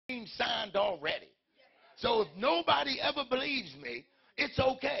signed already. So if nobody ever believes me, it's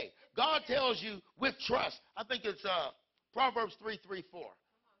okay. God tells you with trust. I think it's Proverbs 3:3-4.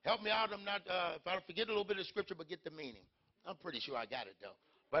 Help me out. I'm not, if I forget a little bit of scripture, but get the meaning. I'm pretty sure I got it, though.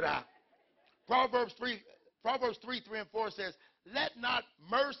 But Proverbs 3:3-4 says, let not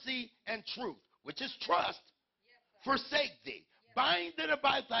mercy and truth, which is trust, forsake thee. Bind it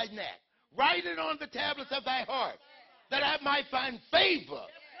about thy neck. Write it on the tablets of thy heart, that I might find favor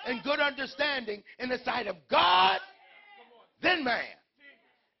and good understanding in the sight of God, then man.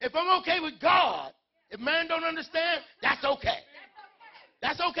 If I'm okay with God, if man don't understand, that's okay.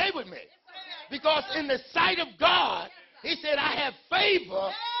 That's okay with me. Because in the sight of God, he said, I have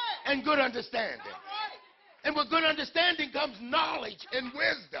favor and good understanding. And with good understanding comes knowledge and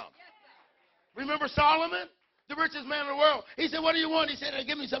wisdom. Remember Solomon, the richest man in the world? He said, what do you want? He said,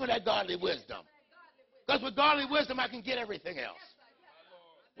 give me some of that godly wisdom. Because with godly wisdom, I can get everything else.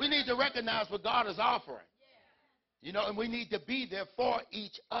 We need to recognize what God is offering. You know, and we need to be there for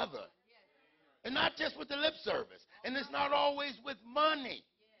each other. And not just with the lip service. And it's not always with money.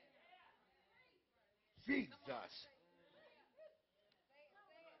 Jesus.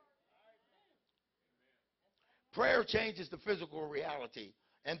 Prayer changes the physical reality,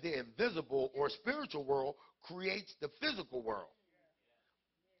 and the invisible or spiritual world creates the physical world.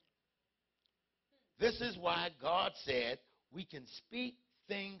 This is why God said we can speak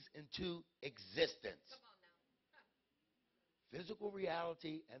things into existence. Physical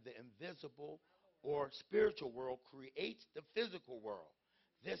reality and the invisible or spiritual world creates the physical world.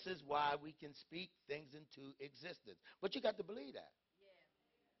 This is why we can speak things into existence. But you got to believe that.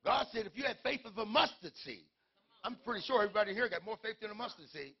 God said if you had faith of a mustard seed, I'm pretty sure everybody here got more faith than a mustard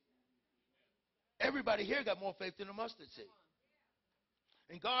seed. Everybody here got more faith than a mustard seed.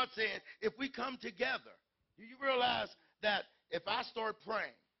 And God said, if we come together, do you realize that if I start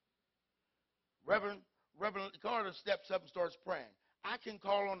praying, Reverend Carter steps up and starts praying, I can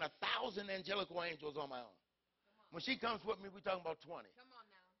call on 1,000 angelical angels on my own. When she comes with me, we're talking about 20.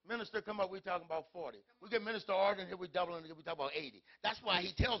 Minister come up, we're talking about 40. We get Minister Arden, here we're doubling, here we're talking about 80. That's why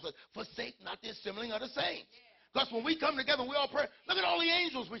he tells us, forsake not the assembling of the saints. Because when we come together and we all pray, look at all the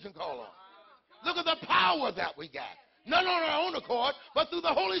angels we can call on. Look at the power that we got. Not on our own accord, but through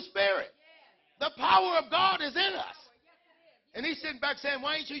the Holy Spirit. The power of God is in us. And he's sitting back saying,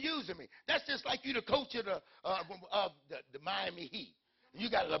 why ain't you using me? That's just like you the coach of the Miami Heat.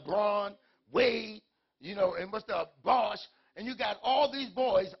 You got LeBron, Wade, you know, and what's the Bosh, and you got all these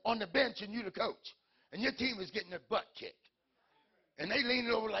boys on the bench and you the coach. And your team is getting their butt kicked. And they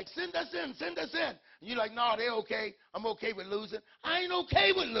leaning over like, send us in, send us in. And you're like, no, they're okay. I'm okay with losing. I ain't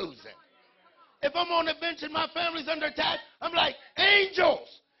okay with losing. If I'm on the bench and my family's under attack, I'm like, angels,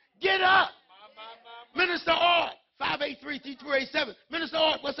 get up. Minister Art, 583-3287. Minister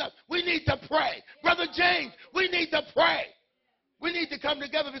Art, what's up? We need to pray. Brother James, we need to pray. We need to come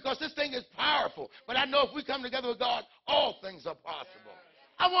together because this thing is powerful. But I know if we come together with God, all things are possible.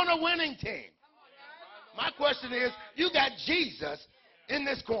 I want a winning team. My question is, you got Jesus in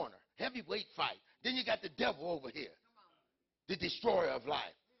this corner, heavyweight fight. Then you got the devil over here, the destroyer of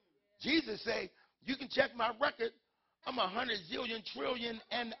life. Jesus say, you can check my record. I'm 100 zillion trillion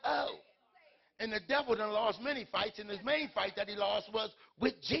and oh. And the devil done lost many fights, and his main fight that he lost was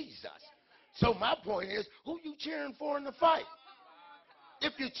with Jesus. So my point is, who you cheering for in the fight?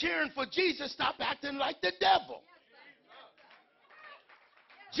 If you're cheering for Jesus, stop acting like the devil.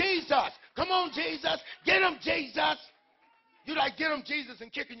 Jesus. Come on, Jesus. Get him, Jesus. You like get him, Jesus,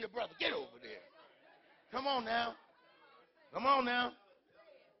 and kicking your brother. Get over there. Come on now. Come on now.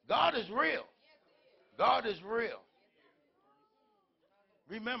 God is real. God is real.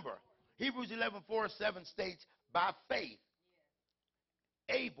 Remember, Hebrews 11:4-7 states, by faith,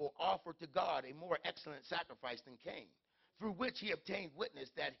 Abel offered to God a more excellent sacrifice than Cain, through which he obtained witness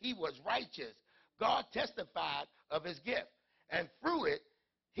that he was righteous. God testified of his gift, and through it,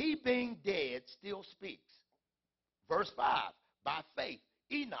 he being dead still speaks. Verse 5, by faith,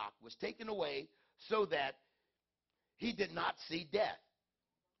 Enoch was taken away so that he did not see death,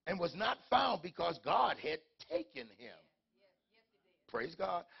 and was not found because God had taken him. Praise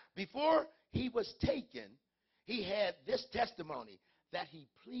God. Before he was taken, he had this testimony that he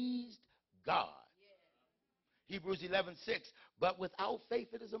pleased God. Hebrews 11:6, but without faith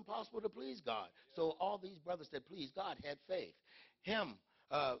it is impossible to please God. So all these brothers that pleased God had faith.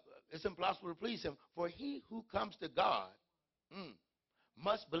 It's impossible to please him, for he who comes to God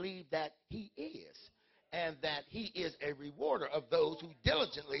must believe that he is, and that he is a rewarder of those who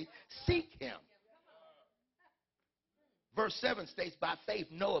diligently seek him. Verse 7 states, by faith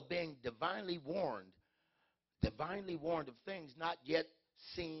Noah, being divinely warned of things not yet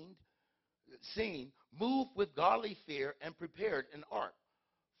seen, moved with godly fear and prepared an ark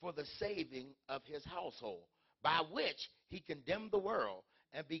for the saving of his household, by which he condemned the world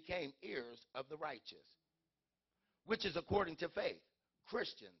and became heirs of the righteous, which is according to faith.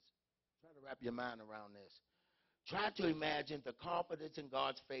 Christians, try to wrap your mind around this. Try to imagine the confidence in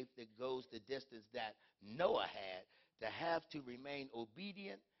God's faith that goes the distance that Noah had to have to remain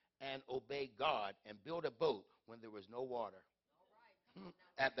obedient and obey God and build a boat when there was no water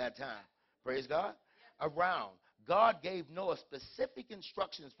at that time. Praise God. Around. God gave Noah specific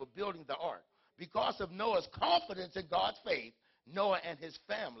instructions for building the ark. Because of Noah's confidence in God's faith, Noah and his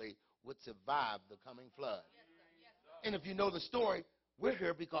family would survive the coming flood. And if you know the story, we're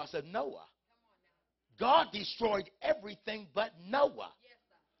here because of Noah. God destroyed everything but Noah.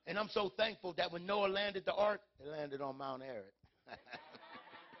 And I'm so thankful that when Noah landed the ark, it landed on Mount Ararat.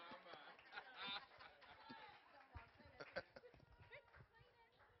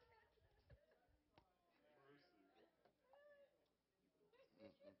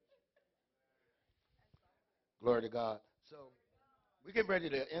 Glory to God. So we're getting ready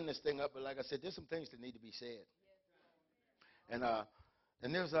to end this thing up, but like I said, there's some things that need to be said. And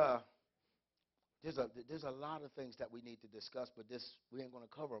there's a lot of things that we need to discuss, but we ain't going to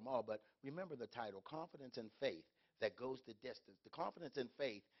cover them all. But remember the title, Confidence in Faith That Goes the Distance. The confidence in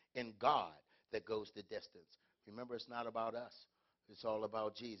faith in God that goes the distance. Remember, it's not about us. It's all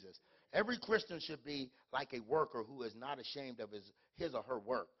about Jesus. Every Christian should be like a worker who is not ashamed of his or her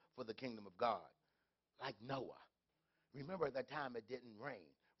work for the kingdom of God. Like Noah. Remember at that time it didn't rain.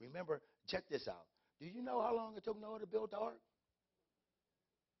 Remember, check this out. Do you know how long it took Noah to build the ark?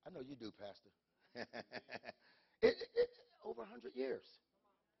 I know you do, Pastor. Over 100 years.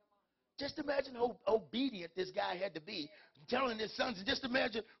 Just imagine how obedient this guy had to be, telling his sons. And just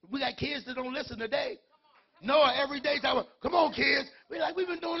imagine, we got kids that don't listen today. Noah every day talking, come on, kids. We've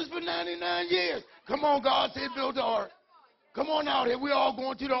been doing this for 99 years. Come on, God said build the ark. Come on out here. We're all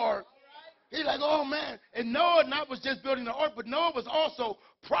going to the ark. He's like, oh, man. And Noah not was just building the ark, but Noah was also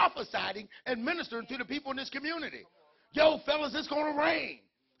prophesying and ministering to the people in this community. Yo, fellas, it's going to rain.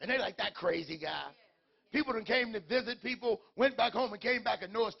 And they like, that crazy guy. People that came to visit, people went back home and came back,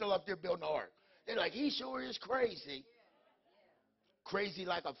 and Noah's still up there building the ark. They're like, he sure is crazy. Crazy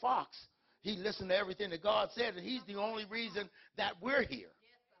like a fox. He listened to everything that God said, and he's the only reason that we're here.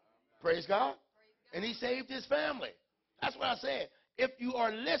 Praise God. And he saved his family. That's what I said. If you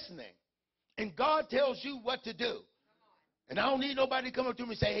are listening, and God tells you what to do. And I don't need nobody to come up to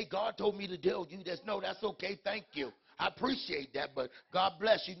me and say, hey, God told me to tell you this. No, that's okay. Thank you. I appreciate that. But God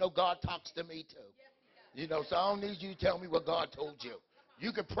bless you. God talks to me too. So I don't need you to tell me what God told you.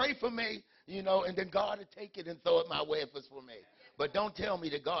 You can pray for me, and then God will take it and throw it my way if it's for me. But don't tell me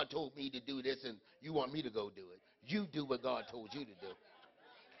that God told me to do this and you want me to go do it. You do what God told you to do.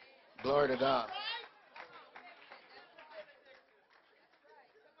 Glory to God.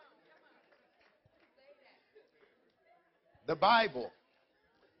 The Bible.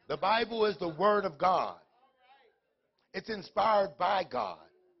 The Bible is the Word of God. It's inspired by God.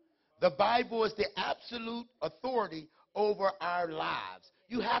 The Bible is the absolute authority over our lives.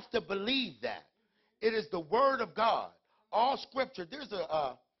 You have to believe that. It is the Word of God. All Scripture. There's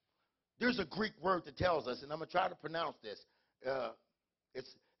a Greek word that tells us, and I'm going to try to pronounce this.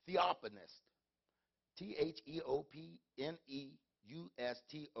 It's theopanist.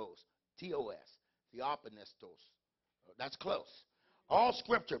 Theopaneustos. Theopanistos. That's close. All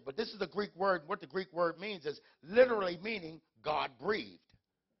Scripture, but this is a Greek word. What the Greek word means is literally meaning God breathed.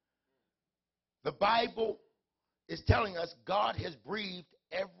 The Bible is telling us God has breathed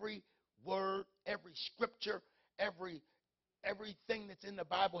every word, every scripture, everything that's in the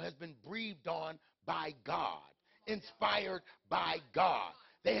Bible has been breathed on by God, inspired by God.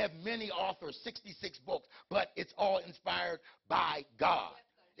 They have many authors, 66 books, but it's all inspired by God.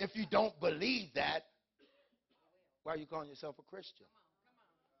 If you don't believe that, why are you calling yourself a Christian?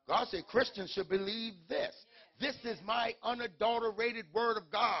 God said Christians should believe this. This is my unadulterated word of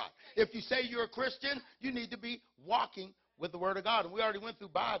God. If you say you're a Christian, you need to be walking with the word of God. And we already went through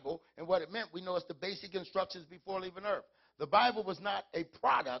Bible and what it meant. We know it's the basic instructions before leaving earth. The Bible was not a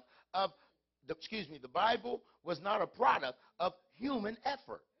product of, the Bible was not a product of human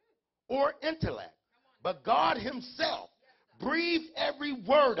effort or intellect. But God himself breathed every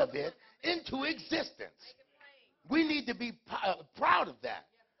word of it into existence. We need to be proud of that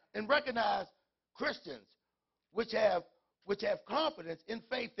and recognize Christians which have confidence in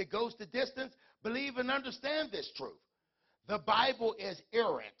faith that goes the distance, believe and understand this truth. The Bible is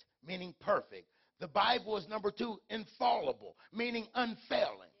inerrant, meaning perfect. The Bible is, number 2, infallible, meaning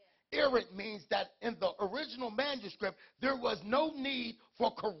unfailing. Inerrant means that in the original manuscript, there was no need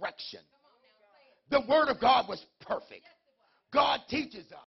for correction. The word of God was perfect.